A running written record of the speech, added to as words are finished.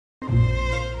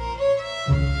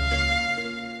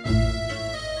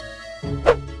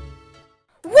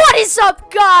What is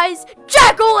up, guys?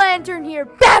 Jack-o'-lantern here,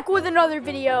 back with another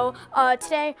video.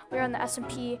 Today we're on the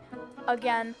SMP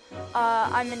again.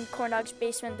 I'm in Corndog's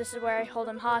basement. This is where I hold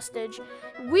him hostage.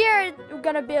 We are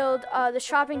gonna build the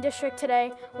shopping district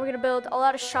today. We're gonna build a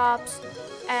lot of shops,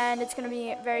 and it's gonna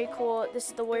be very cool. This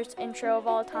is the worst intro of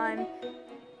all time.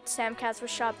 Sam Katz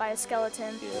was shot by a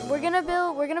skeleton. We're gonna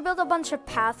build a bunch of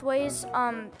pathways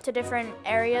to different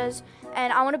areas,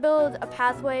 and I want to build a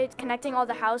pathway connecting all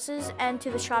the houses and to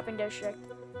the shopping district,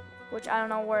 which I don't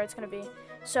know where it's gonna be.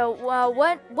 So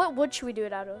what wood should we do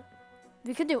it out of?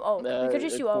 We could do oak. We could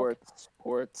just do oak.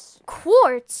 Quartz.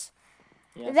 Quartz.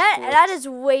 Yes, That is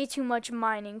way too much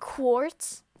mining.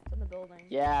 Quartz. In the building.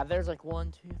 Yeah, there's like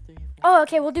 1, 2, 3, 4. Oh,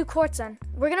 okay, we'll do quartz then.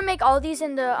 We're gonna make all these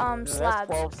into That's slabs.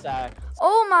 12 stacks.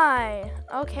 Oh my.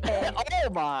 Okay. Oh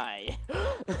my.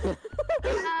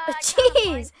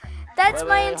 Jeez, that's Wait,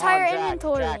 my wait, entire hold on,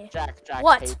 inventory. Jack.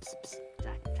 What? Hey, psst,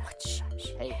 Jack. What? Shh,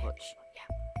 shh. Hey, look. Name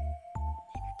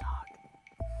your dog.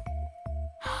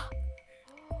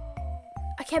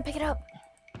 I can't pick it up.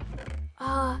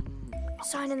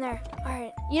 Sign in there. All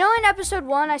right. You know, in episode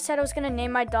 1, I said I was gonna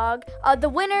name my dog. The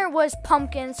winner was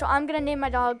Pumpkin, so I'm gonna name my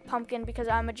dog Pumpkin because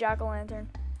I'm a jack-o'-lantern.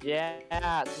 Yeah,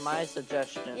 it's my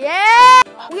suggestion. Yeah!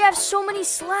 We have so many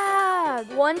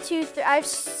slabs. 1, 2, 3. I have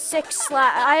 6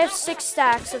 slabs. I have 6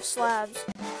 stacks of slabs.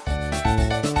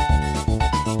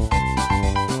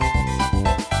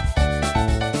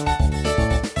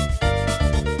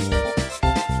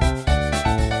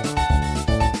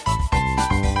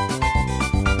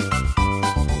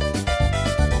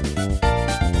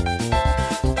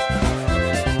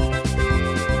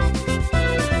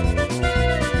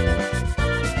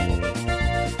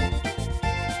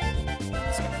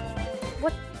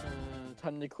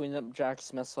 Time to clean up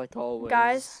Jack's mess like always.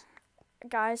 Guys.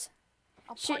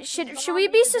 Should we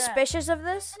be suspicious of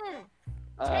this?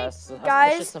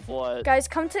 Suspicious of what? Guys,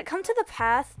 come to the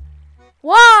path.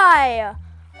 Why?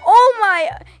 Oh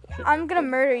my! I'm gonna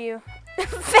murder you.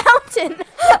 Fountain.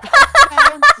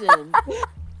 Fountain.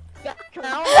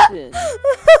 Fountain.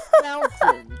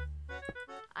 Fountain.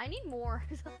 I need more.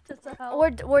 To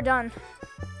help. We're done.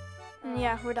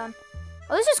 Yeah, we're done.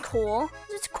 Oh, this is cool.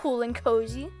 This is cool and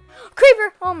cozy.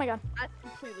 Creeper! Oh my god. I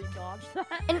completely dodged that.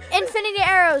 Infinity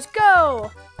arrows, go!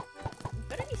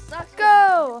 Infinity sucks.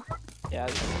 Go! Yeah,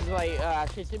 this is like,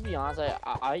 actually, to be honest,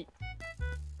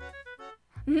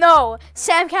 No,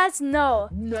 Sam Katz, no.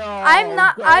 No. I'm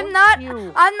not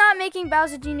making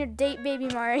Bowser Jr. date Baby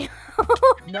Mario.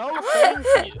 No, thank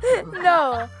you.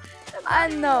 No.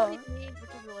 No. Which is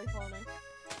really funny.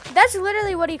 That's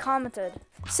literally what he commented.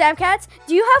 Sam Katz,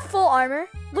 do you have full armor?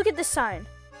 Look at this sign.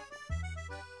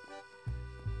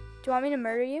 Do you want me to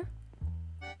murder you?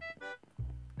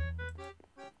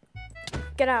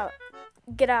 Get out.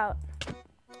 Get out.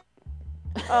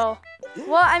 Oh.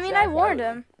 Well, I mean, I warned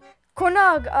him.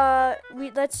 Corndog,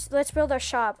 let's build our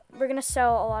shop. We're gonna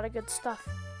sell a lot of good stuff.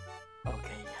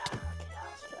 Okay, let's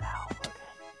get out.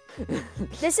 Okay.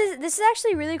 This is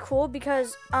actually really cool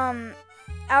because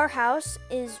our house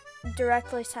is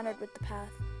directly centered with the path.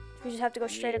 We just have to go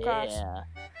straight across.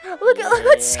 Look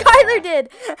what Skylar did.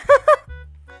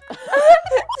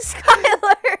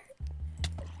 Skylar,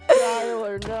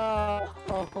 no.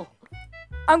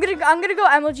 I'm gonna go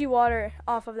MLG water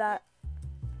off of that.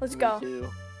 Let's go. Me too.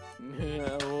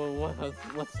 Yeah, well,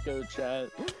 let's go, chat.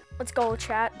 Let's go,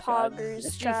 chat. Poggers,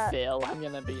 if chat. you fail, I'm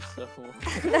gonna be so.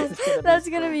 That's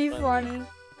gonna be funny.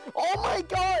 Oh my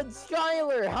God,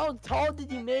 Skylar! How tall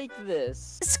did you make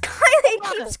this? Skylar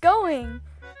keeps going.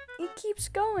 It keeps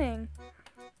going.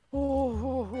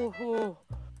 Oh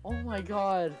my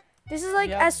God. This is like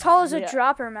as tall as a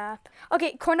dropper map.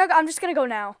 Okay, Corndog, I'm just gonna go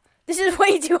now. This is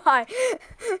way too high.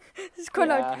 This is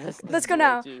Corndog. Let's go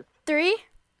now. 3,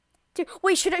 2.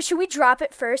 Wait, should we drop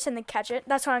it first and then catch it?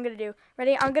 That's what I'm gonna do.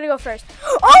 Ready? I'm gonna go first.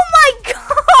 Oh my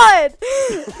God!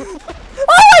 Oh,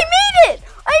 I made it!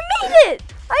 I made it!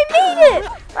 I made it!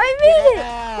 I made it!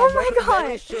 Oh my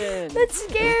God! That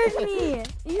scared me.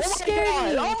 You scared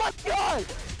me. Oh my God!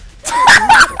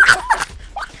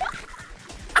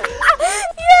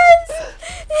 Yes!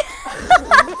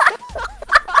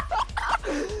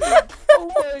 Oh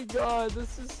my God,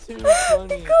 this is too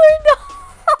funny.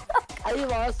 I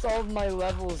lost all of my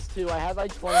levels too. I had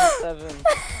like 27.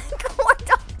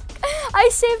 Corndog. I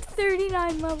saved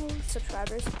 39 levels.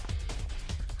 Subscribers.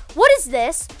 What is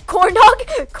this? Corndog?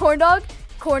 Corndog?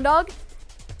 Corndog?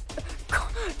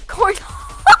 Corndog?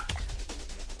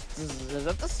 Is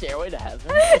that the stairway to heaven?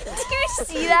 Do you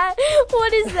see that?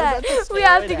 What is that? We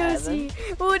have to go see.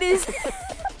 What is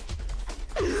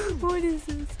What is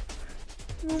this?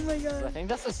 Oh my God. I think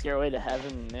that's the stairway to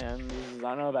heaven, man. I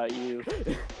don't know about you.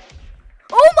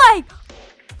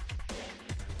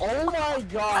 Oh my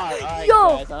god. Alright,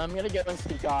 Yo. guys, I'm gonna go and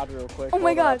see God real quick. Oh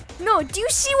my Hold god. up. No, do you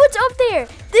see what's up there?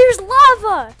 There's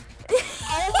lava.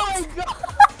 Oh my god.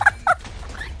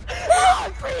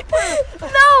 Oh, creeper.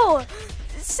 No.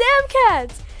 Sam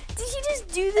Cats. Did he just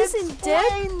do this in dip?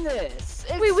 Explain this.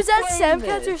 Wait, was that Explain Sam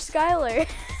Cats or this. Skylar?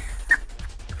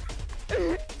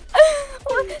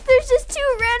 Well, there's just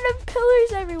 2 random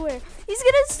pillars everywhere. He's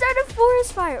gonna start a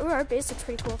forest fire. Ooh, our base looks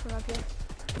pretty cool from up here.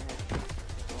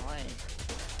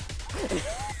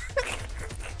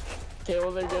 Okay,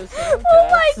 well there goes Sam Oh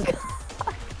my Cats. god.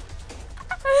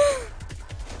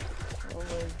 Oh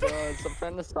my god, some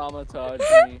friend to sabotage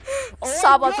me. Oh my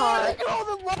Sabotage. god, look at all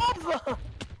the lava!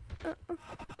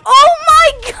 Oh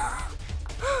my god.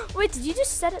 Wait, did you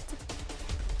just set it to...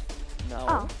 No.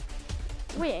 Oh.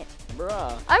 Wait.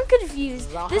 Bruh. I'm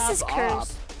confused. I'll This have is op.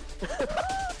 cursed.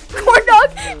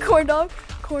 Corndog. Corndog.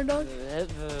 Corndog.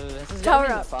 This is Tower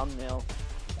gonna be up. the thumbnail.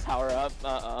 Tower up.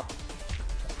 Uh-oh.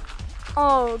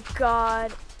 Oh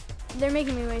god. They're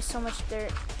making me waste so much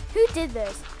dirt. Who did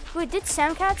this? Wait, did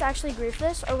Sam Cats actually grief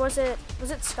this, or was it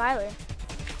Skylar? I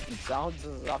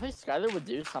think Skylar would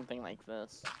do something like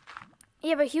this.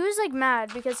 Yeah, but he was like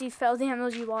mad because he fell the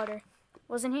MLG water,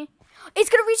 wasn't he? It's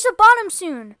gonna reach the bottom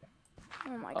soon.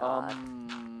 Oh my god.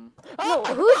 No,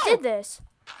 who did this?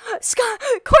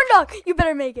 Corndog, you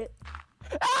better make it.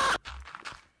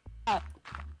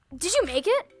 Did you make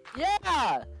it?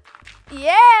 Yeah!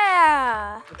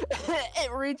 Yeah.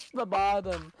 It reached the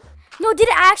bottom. No, did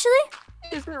it actually?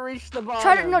 It reached the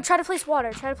bottom. Try to place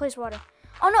water. Try to place water.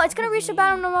 Oh no, it's gonna reach the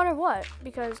bottom no matter what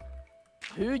because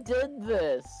Who did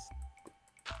this?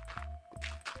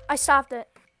 I stopped it.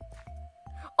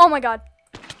 Oh my god.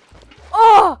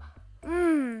 Oh!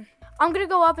 I'm gonna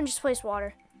go up and just place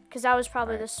water. Because that was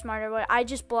probably the smarter way. I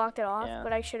just blocked it off,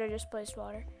 but I should have just placed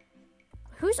water.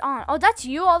 Who's on? Oh, that's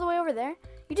you all the way over there?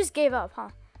 You just gave up, huh?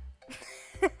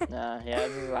 I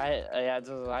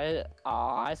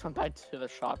just went back to the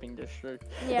shopping district.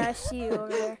 Yeah, I see you over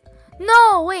there.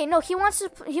 No, wait, no, he wants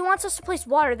us to place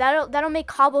water. That'll make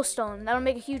cobblestone. That'll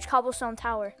make a huge cobblestone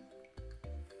tower.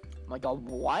 Oh my god,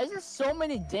 why is there so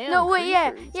many damn No, wait,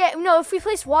 creepers? yeah, no, if we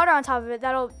place water on top of it,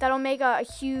 that'll make a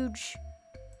huge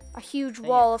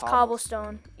wall of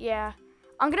cobblestone. Yeah.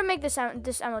 I'm gonna make this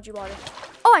MLG water.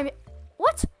 Oh,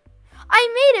 what? I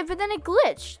made it, but then it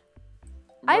glitched.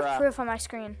 I have proof on my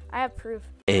screen. I have proof.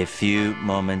 A few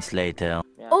moments later.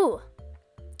 Yeah. Oh.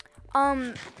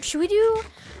 Should we do...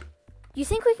 You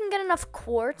think we can get enough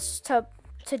quartz to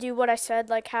do what I said?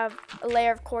 Like have a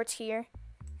layer of quartz here.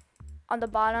 On the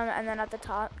bottom and then at the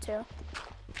top too.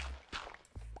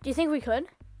 Do you think we could?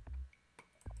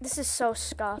 This is so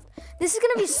scuffed. This is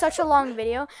gonna be such a long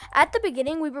video. At the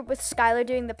beginning, we were with Skylar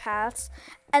doing the paths,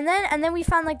 and then we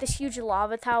found like this huge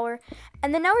lava tower,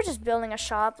 and then now we're just building a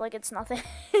shop like it's nothing.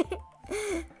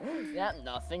 Yeah,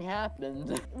 nothing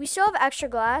happened. We still have extra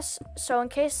glass, so in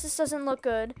case this doesn't look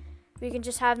good, we can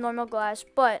just have normal glass.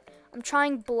 But I'm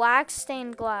trying black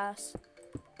stained glass.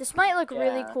 This might look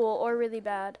really cool or really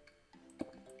bad.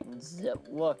 It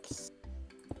looks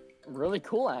really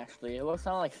cool, actually. It looks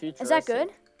kind of like futuristic. Is that good?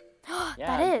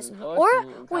 Yeah, that is. it Or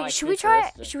looks wait, like should we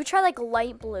try futuristic. like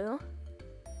light blue?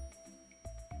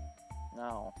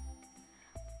 No.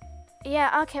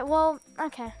 Yeah. Okay. Well.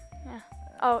 Okay. Yeah.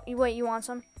 Oh, wait. You want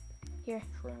some? Here.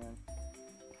 Sure, man.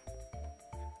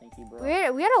 Thank you,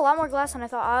 bro. We had a lot more glass than I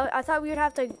thought. I thought we would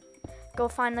have to go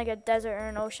find like a desert or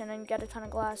an ocean and get a ton of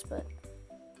glass, but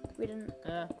we didn't.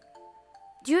 Yeah.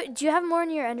 Do you have more in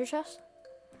your ender chest?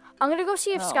 I'm gonna go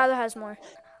see if No. Skylar has more.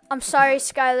 I'm sorry,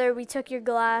 Skylar. We took your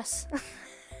glass.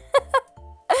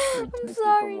 I'm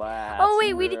sorry. Oh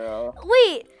wait, wait.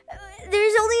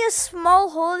 There's only a small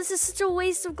hole. This is such a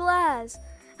waste of glass.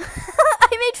 I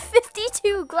made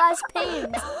 52 glass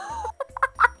panes.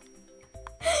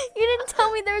 You didn't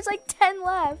tell me there was like 10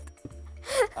 left.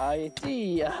 I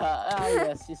see.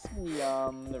 Yes, you see.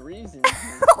 The reason.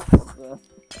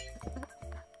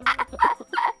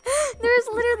 There's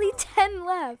literally 10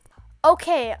 left.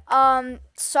 Okay,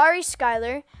 sorry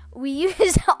Skylar. We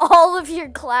used all of your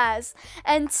glass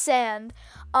and sand.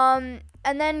 And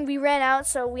then we ran out,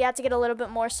 so we had to get a little bit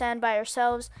more sand by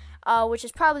ourselves, which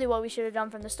is probably what we should have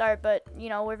done from the start, but, you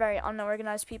know, we're very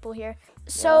unorganized people here.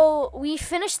 So we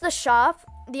finished the shop.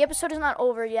 The episode is not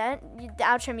over yet. The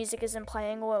outro music isn't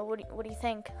playing. What do you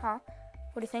think, huh?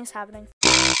 What do you think's happening?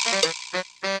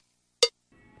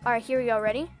 All right, here we go.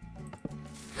 Ready?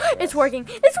 It's working.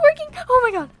 It's working. Oh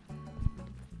my god.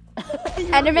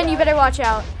 Enderman, you better watch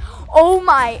out. Oh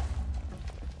my.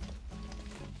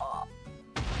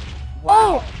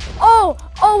 Wow.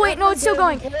 Oh wait, no, it's still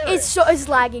going. It's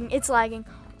lagging. It's lagging.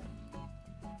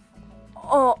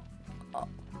 Oh.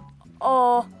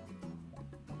 Oh,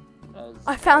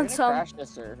 I found some. Crash the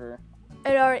server.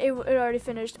 It already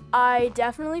finished. I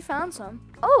definitely found some.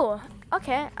 Oh,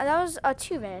 okay. That was a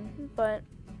 2 vein, but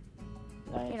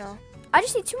Nice. you know, I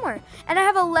just need 2 more, and I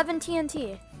have 11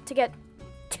 TNT to get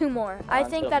 2 more. I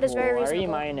think that is very reasonable. Are you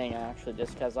mining actually?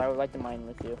 Just because I would like to mine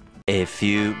with you. A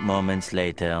few moments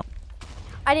later.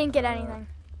 I didn't get anything.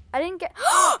 I didn't get.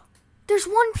 There's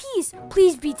 1 piece.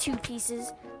 Please be 2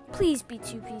 pieces. Please be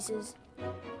 2 pieces.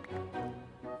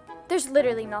 There's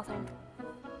literally nothing.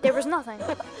 There was nothing.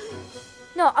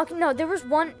 No, okay, no, there was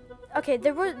 1. Okay,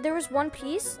 there was 1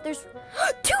 piece. There's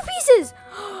 2 pieces.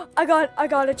 I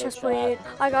got a chest plate.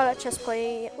 I got a chest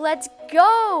plate. Let's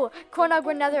go. Corndog,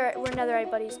 we're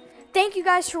netherite buddies. Thank you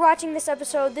guys for watching this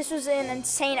episode. This was an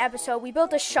insane episode. We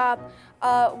built a shop.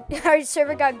 Our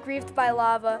server got griefed by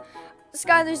lava.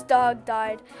 Skylar's dog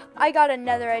died. I got a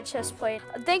netherite chest plate.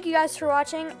 Thank you guys for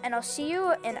watching, and I'll see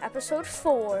you in episode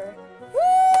 4.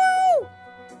 Woo!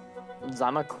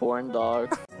 I'm a corn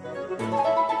dog.